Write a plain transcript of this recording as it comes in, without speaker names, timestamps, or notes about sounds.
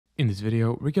In this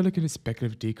video, we're going to look into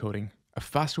speculative decoding, a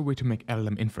faster way to make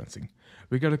LLM inferencing.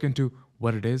 We're going to look into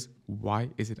what it is, why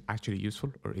is it actually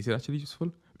useful, or is it actually useful?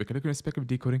 We're going to look into speculative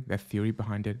decoding, the theory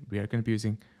behind it. We are going to be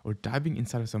using or diving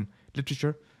inside of some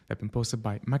literature that's been posted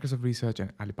by Microsoft Research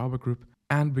and Alibaba Group.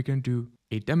 And we're going to do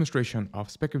a demonstration of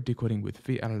speculative decoding with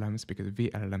vLLMs because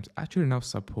vLLMs actually now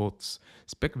supports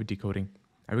speculative decoding.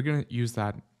 And we're going to use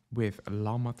that with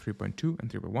Llama 3.2 and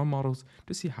 3.1 models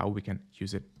to see how we can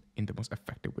use it in the most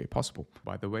effective way possible.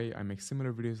 By the way, I make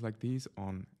similar videos like these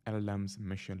on LLMs,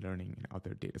 machine learning, and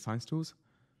other data science tools,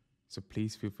 so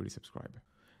please feel free to subscribe.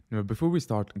 Now, before we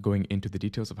start going into the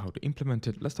details of how to implement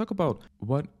it, let's talk about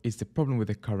what is the problem with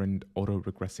the current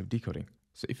autoregressive decoding.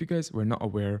 So if you guys were not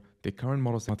aware, the current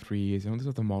models, Llama 3 and these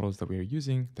are the models that we are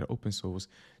using, that are open source,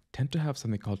 tend to have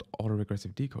something called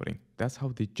autoregressive decoding. That's how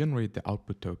they generate the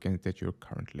output tokens that you're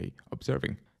currently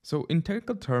observing. So in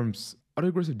technical terms,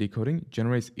 autoregressive decoding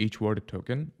generates each word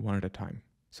token one at a time.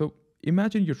 So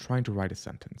imagine you're trying to write a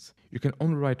sentence. You can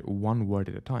only write one word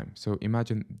at a time. So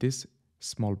imagine this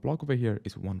small block over here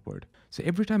is one word. So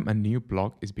every time a new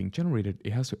block is being generated,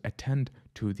 it has to attend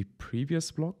to the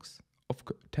previous blocks of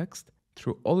text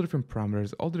through all the different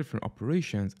parameters, all the different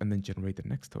operations, and then generate the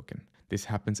next token. This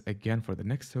happens again for the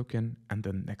next token and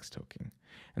the next token.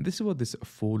 And this is what this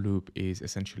for loop is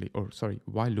essentially,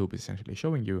 while loop is essentially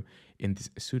showing you in this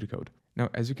pseudocode. Now,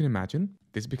 as you can imagine,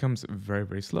 this becomes very,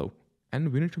 very slow,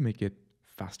 and we need to make it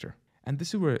faster. And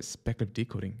this is where speculative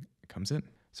decoding comes in.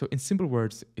 So in simple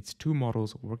words, it's two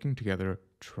models working together,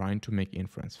 trying to make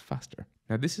inference faster.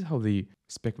 Now, this is how the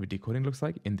speculative decoding looks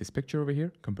like in this picture over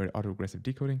here compared to autoregressive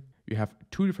decoding. You have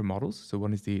two different models. So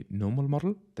one is the normal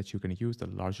model that you're going to use, the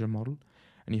larger model.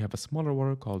 And you have a smaller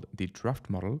model called the draft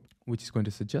model, which is going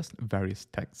to suggest various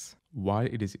texts while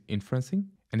it is inferencing,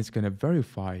 and it's going to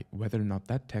verify whether or not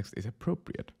that text is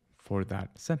appropriate for that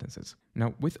sentences.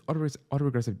 Now, with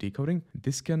autoregressive decoding,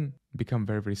 this can become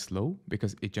very, very slow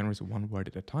because it generates one word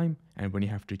at a time. And when you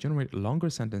have to generate longer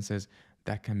sentences,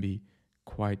 that can be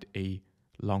quite a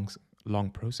long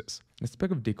process. The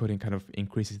speculative decoding kind of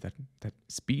increases that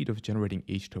speed of generating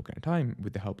each token at a time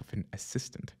with the help of an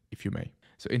assistant, if you may.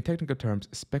 So in technical terms,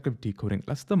 speculative decoding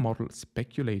lets the model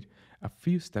speculate a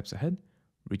few steps ahead,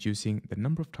 reducing the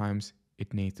number of times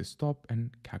it needs to stop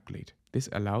and calculate. This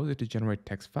allows it to generate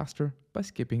text faster by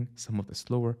skipping some of the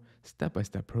slower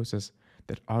step-by-step process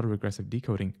that autoregressive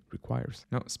decoding requires.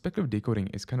 Now, speculative decoding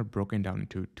is kind of broken down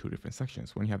into two different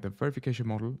sections. When you have the verification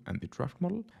model and the draft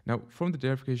model. Now, from the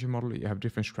verification model, you have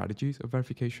different strategies of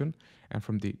verification, and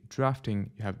from the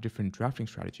drafting, you have different drafting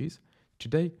strategies.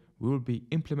 Today, we will be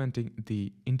implementing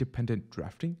the independent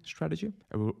drafting strategy,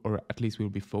 or at least we'll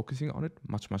be focusing on it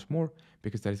much more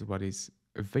because that is what is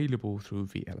available through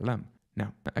vLLM.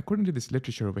 Now, according to this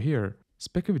literature over here,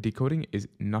 speculative decoding is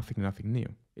nothing new.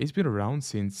 It's been around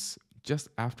since just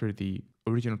after the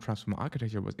original transformer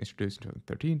architecture was introduced in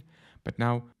 2013, but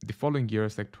now the following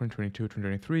years like 2022,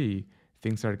 2023,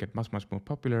 things started to get much more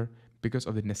popular because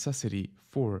of the necessity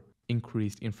for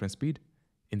increased inference speed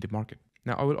in the market.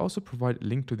 Now, I will also provide a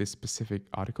link to this specific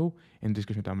article in the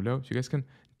description down below so you guys can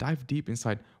dive deep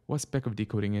inside what speculative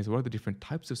decoding is, what are the different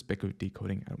types of speculative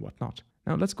decoding and whatnot.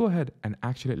 Now, let's go ahead and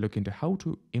actually look into how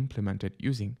to implement it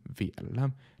using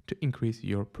vLLM to increase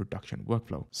your production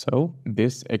workflow. So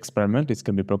this experiment is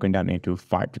going to be broken down into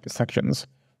 5 different sections.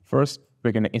 First,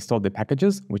 we're going to install the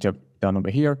packages, which I've done over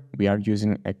here. We are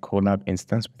using a Colab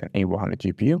instance with an A100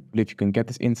 GPU. I believe you can get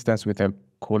this instance with a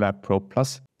Colab Pro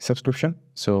Plus subscription.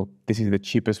 So this is the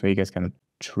cheapest way you guys can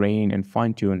train and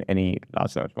fine-tune any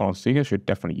large language model. So you guys should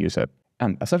definitely use it.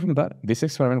 And aside from that, this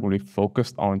experiment will be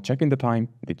focused on checking the time,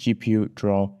 the GPU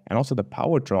draw, and also the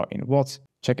power draw in watts,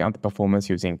 checking out the performance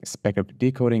using speculative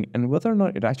decoding, and whether or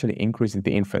not it actually increases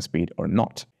the inference speed or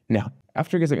not. Now,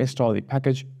 after you guys have installed the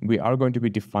package, we are going to be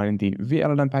defining the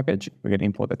vLLM package. We're going to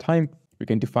import the time. We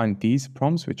can define these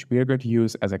prompts, which we are going to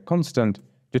use as a constant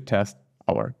to test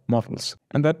our models.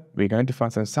 And then we're going to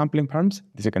define some sampling params.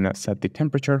 These are going to set the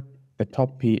temperature, the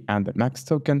top P, and the max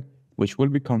token, which will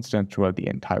be constant throughout the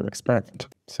entire experiment.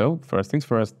 So first things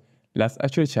first, let's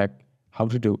actually check how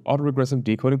to do autoregressive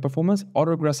decoding performance.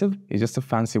 Autoregressive is just a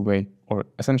fancy way, or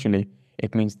essentially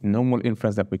it means the normal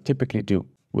inference that we typically do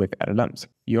with LLMs.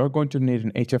 You're going to need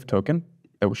an HF token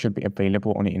that should be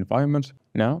available on the environment.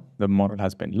 Now the model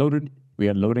has been loaded. We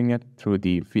are loading it through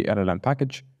the vLLM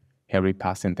package. Here we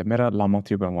pass in the meta Llama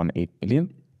 3.18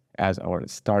 billion as our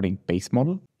starting base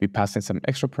model. We pass in some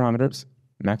extra parameters,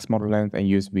 max model length, and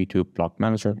use v2 block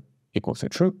manager equals to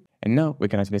true. And now we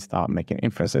can actually start making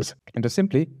inferences. And to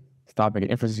simply start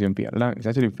making inferences using vLLM is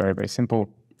actually very, very simple.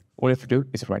 All you have to do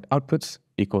is write outputs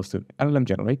equals to LLM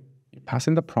generate. You pass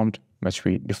in the prompt which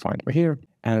we defined over here,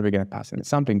 and we're going to pass in the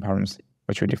sampling patterns,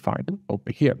 which we defined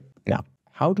over here. Now,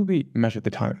 how do we measure the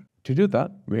time? To do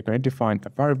that, we're going to define a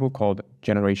variable called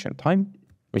generation time,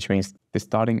 which means the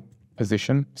starting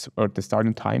position or the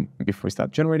starting time before we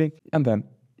start generating, and then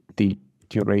the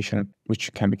duration,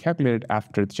 which can be calculated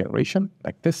after the generation,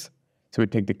 like this. So we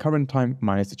take the current time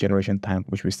minus the generation time,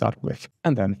 which we start with.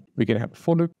 And then we're going to have a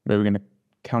for loop where we're going to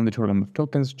count the total number of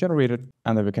tokens generated,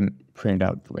 and then we can print it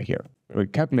out over here. We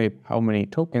calculate how many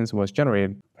tokens was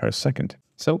generated per second.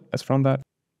 So let's run that.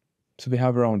 So we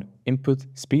have around input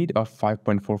speed of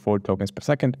 5.44 tokens per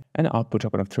second and output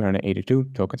token of 382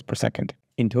 tokens per second.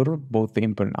 In total, both the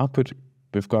input and output,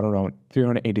 we've got around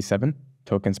 387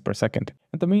 tokens per second.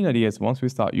 And the main idea is once we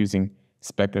start using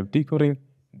speculative decoding,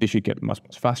 this should get much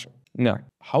faster. Now,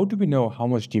 how do we know how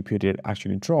much GPU did it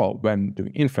actually draw when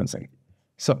doing inferencing?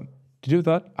 So to do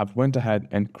that, I've went ahead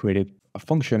and created a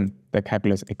function that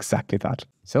calculates exactly that.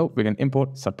 So we can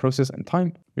import subprocess and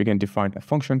time. We can define a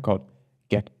function called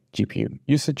get GPU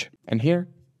usage. And here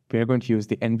we are going to use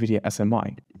the NVIDIA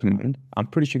SMI command. I'm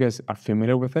pretty sure you guys are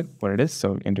familiar with it, what it is.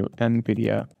 So we can do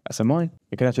NVIDIA SMI.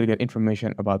 You can actually get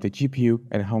information about the GPU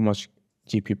and how much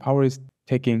GPU power is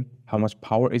taking, how much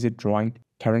power is it drawing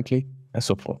currently, and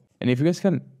so forth. And if you guys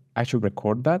can actually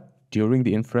record that during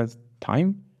the inference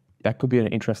time, that could be an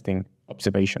interesting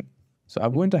observation. So I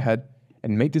went ahead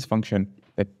and made this function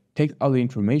that takes all the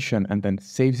information and then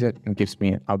saves it and gives me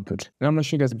an output. And I'm going to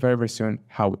show you guys very soon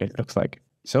how it looks like.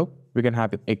 So we can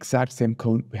have the exact same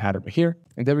code we had over here.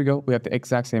 And there we go. We have the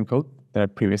exact same code that I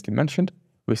previously mentioned.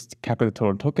 We calculate the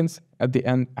total tokens at the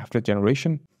end after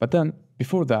generation. But then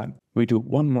before that, we do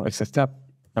one more extra step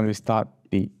and we start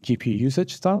the GPU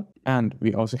usage start. And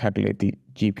we also calculate the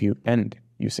GPU end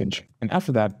usage. And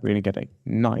after that, we're going to get a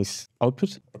nice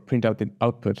output, print out the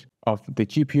output of the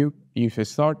GPU usage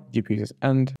start, GPU usage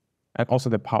end, and also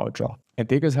the power draw. And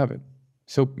there you guys have it.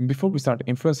 So before we started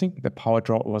inferencing, the power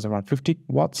draw was around 50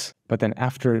 watts. But then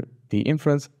after the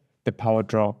inference, the power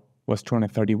draw was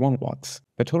 231 watts.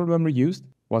 The total memory used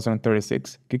was around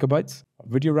 36 gigabytes of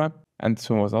video RAM. And this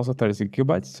one was also 36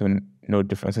 gigabytes, so no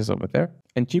differences over there.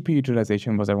 And GPU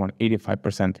utilization was around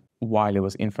 85% while it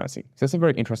was inferencing. So that's a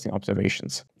very interesting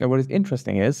observations. Now what is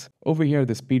interesting is, over here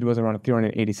the speed was around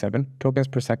 387 tokens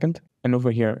per second. And over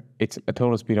here, it's a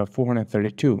total speed of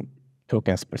 432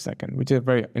 tokens per second, which is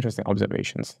very interesting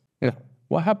observations. Now,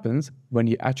 what happens when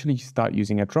you actually start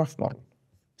using a draft model?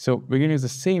 So we're going to use the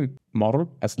same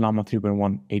model as Llama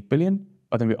 3.18 billion,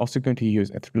 but then we're also going to use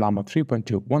a Llama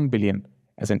 3.21 billion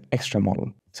as an extra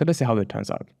model. So let's see how that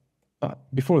turns out.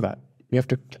 Before that, we have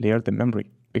to clear the memory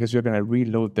because we're going to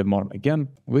reload the model again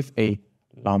with a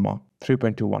Llama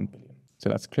 3.21 billion. So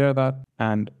let's clear that.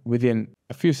 And within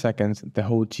a few seconds, the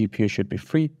whole GPU should be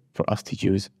free for us to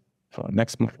use for our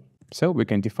next model. So we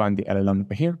can define the LLM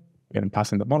over here. We're going to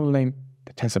pass in the model name,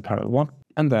 the tensor parallel 1,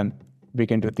 and then we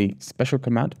can do the special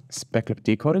command, speculative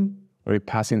decoding, where we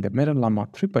pass in the Meta Llama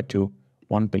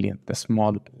 3.21 billion, the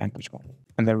small language model.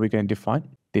 And then we're going to define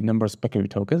the number of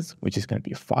speculative tokens, which is going to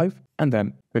be 5. And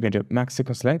then we're going to do max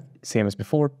sequence length, same as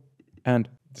before. And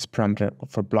this parameter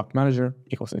for block manager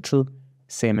equals to true,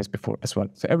 same as before as well.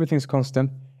 So everything's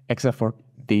constant except for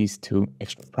these two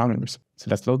extra parameters. So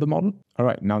let's load the model. All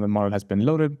right, now the model has been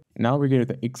loaded. Now we're going to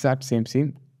do the exact same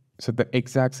scene. So the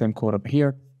exact same code up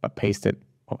here, but paste it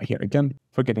over here again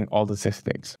for getting all the 6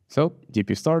 things. So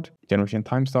GPU start, generation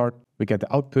time start, we get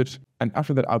the output, and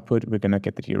after that output, we're going to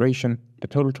get the duration, the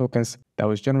total tokens that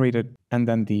was generated, and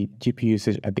then the GPU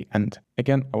usage at the end.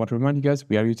 Again, I want to remind you guys,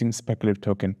 we are using speculative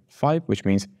token 5, which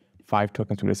means 5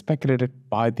 tokens will be speculated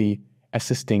by the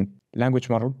assisting language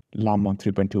model, Llama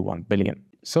 3.21 billion.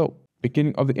 So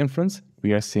beginning of the inference,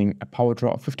 we are seeing a power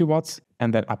draw of 50 watts,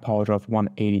 and then a power draw of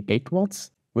 188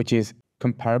 watts, which is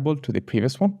comparable to the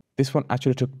previous one. This one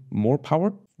actually took more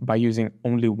power by using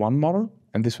only one model,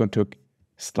 and this one took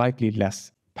slightly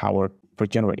less power for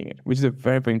generating it, which is a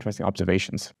very interesting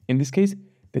observations. In this case,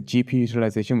 the GPU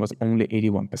utilization was only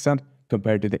 81%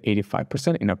 compared to the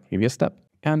 85% in our previous step.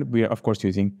 And we are, of course,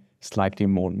 using slightly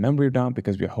more memory RAM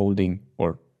because we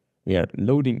are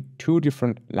loading 2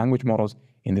 different language models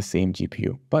in the same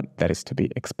GPU, but that is to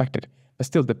be expected. But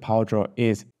still, the power draw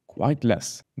is quite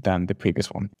less than the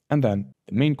previous one. And then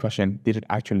the main question, did it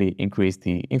actually increase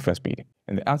the inference speed?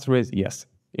 And the answer is yes.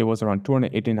 It was around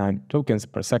 289 tokens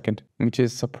per second, which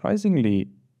is surprisingly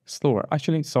slower.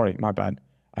 Actually, sorry, my bad.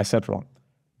 I said wrong.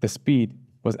 The speed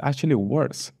was actually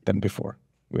worse than before.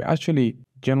 We actually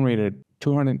generated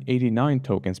 289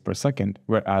 tokens per second,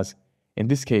 whereas in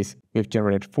this case, we've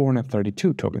generated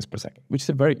 432 tokens per second, which is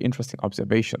a very interesting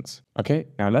observations. Okay,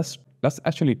 now let's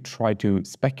actually try to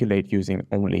speculate using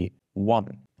only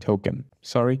one token.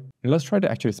 Sorry, let's try to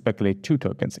actually speculate 2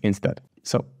 tokens instead.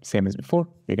 So same as before,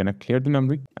 we're going to clear the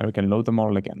memory and we can load the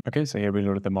model again. Okay, so here we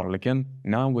loaded the model again.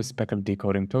 Now with speculative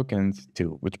decoding tokens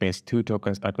 2, which means 2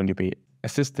 tokens are going to be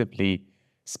assistively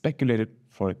speculated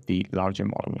for the larger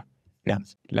model. Now,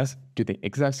 let's do the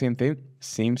exact same thing,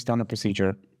 same standard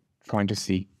procedure, trying to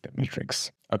see the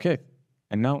matrix. Okay,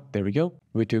 and now there we go.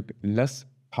 We took less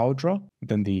power draw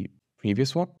than the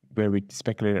previous one, where we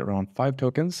speculated around 5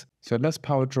 tokens. So less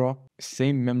power draw,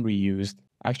 same memory used.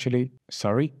 Actually,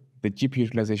 sorry, the GPU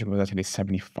utilization was actually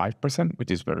 75%, which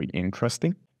is very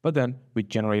interesting. But then we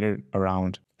generated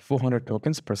around 400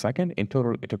 tokens per second. In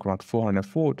total, it took around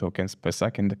 404 tokens per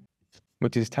second,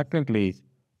 which is technically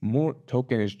more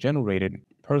tokens generated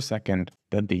per second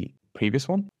than the previous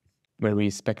one, where we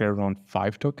speculated around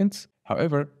 5 tokens.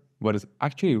 However, what is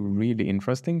actually really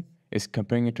interesting is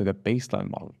comparing it to the baseline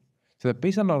model. So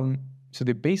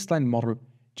the baseline model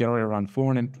generated around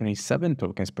 427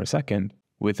 tokens per second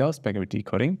without speculative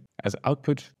decoding as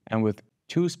output, and with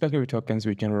 2 speculative tokens,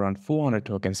 we generate around 400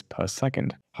 tokens per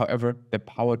second. However, the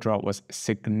power draw was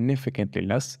significantly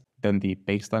less than the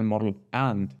baseline model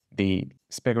and the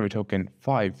speculative token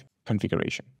 5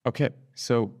 configuration. Okay,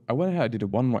 so I went ahead and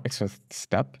did one more extra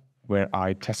step where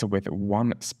I tested with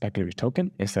 1 speculative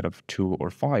token instead of 2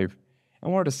 or 5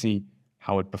 and wanted to see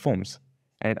how it performs.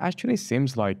 And it actually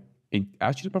seems like it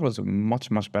actually performs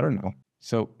much better now.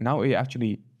 So now it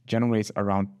actually generates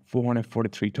around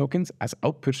 443 tokens as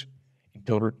output, in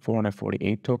total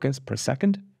 448 tokens per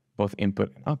second, both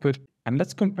input and output. And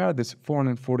let's compare this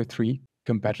 443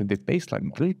 compared to the baseline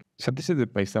model. So this is the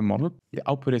baseline model. The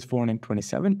output is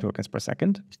 427 tokens per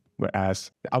second, whereas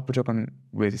the output token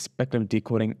with speculative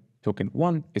decoding token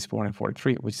 1 is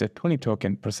 443, which is a 20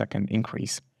 token per second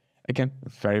increase. Again,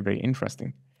 very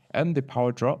interesting. And the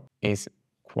power draw is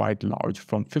quite large,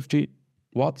 from 50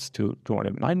 watts to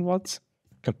 209 watts,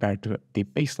 compared to the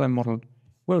baseline model,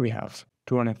 where we have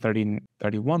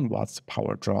 231 watts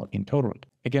power draw in total.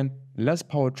 Again, less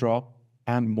power draw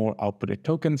and more outputted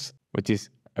tokens, which is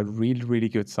a really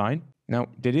good sign. Now,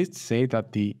 did it say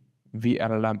that the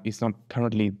vLLM is not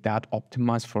currently that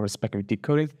optimized for speculative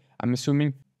decoding? I'm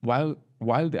assuming while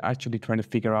they're actually trying to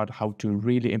figure out how to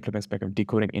really implement speculative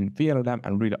decoding in vLLM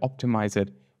and really optimize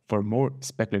it for more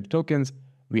speculative tokens,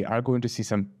 we are going to see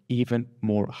some even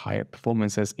more higher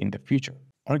performances in the future.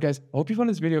 Alright guys, I hope you found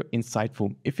this video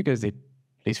insightful. If you guys did,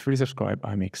 please free to subscribe.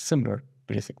 I make similar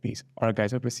videos like these. Alright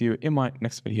guys, hope to see you in my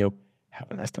next video.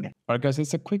 Have a nice day. Alright guys,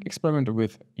 it's a quick experiment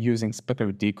with using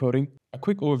speculative decoding, a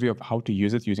quick overview of how to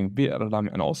use it using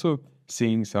vLLM, and also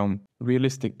seeing some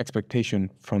realistic expectation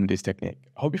from this technique.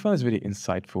 I hope you found this video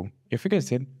insightful. If you guys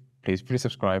did, please free to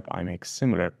subscribe. I make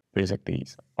similar videos like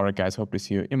these. Alright guys, hope to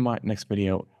see you in my next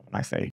video. Have a nice day.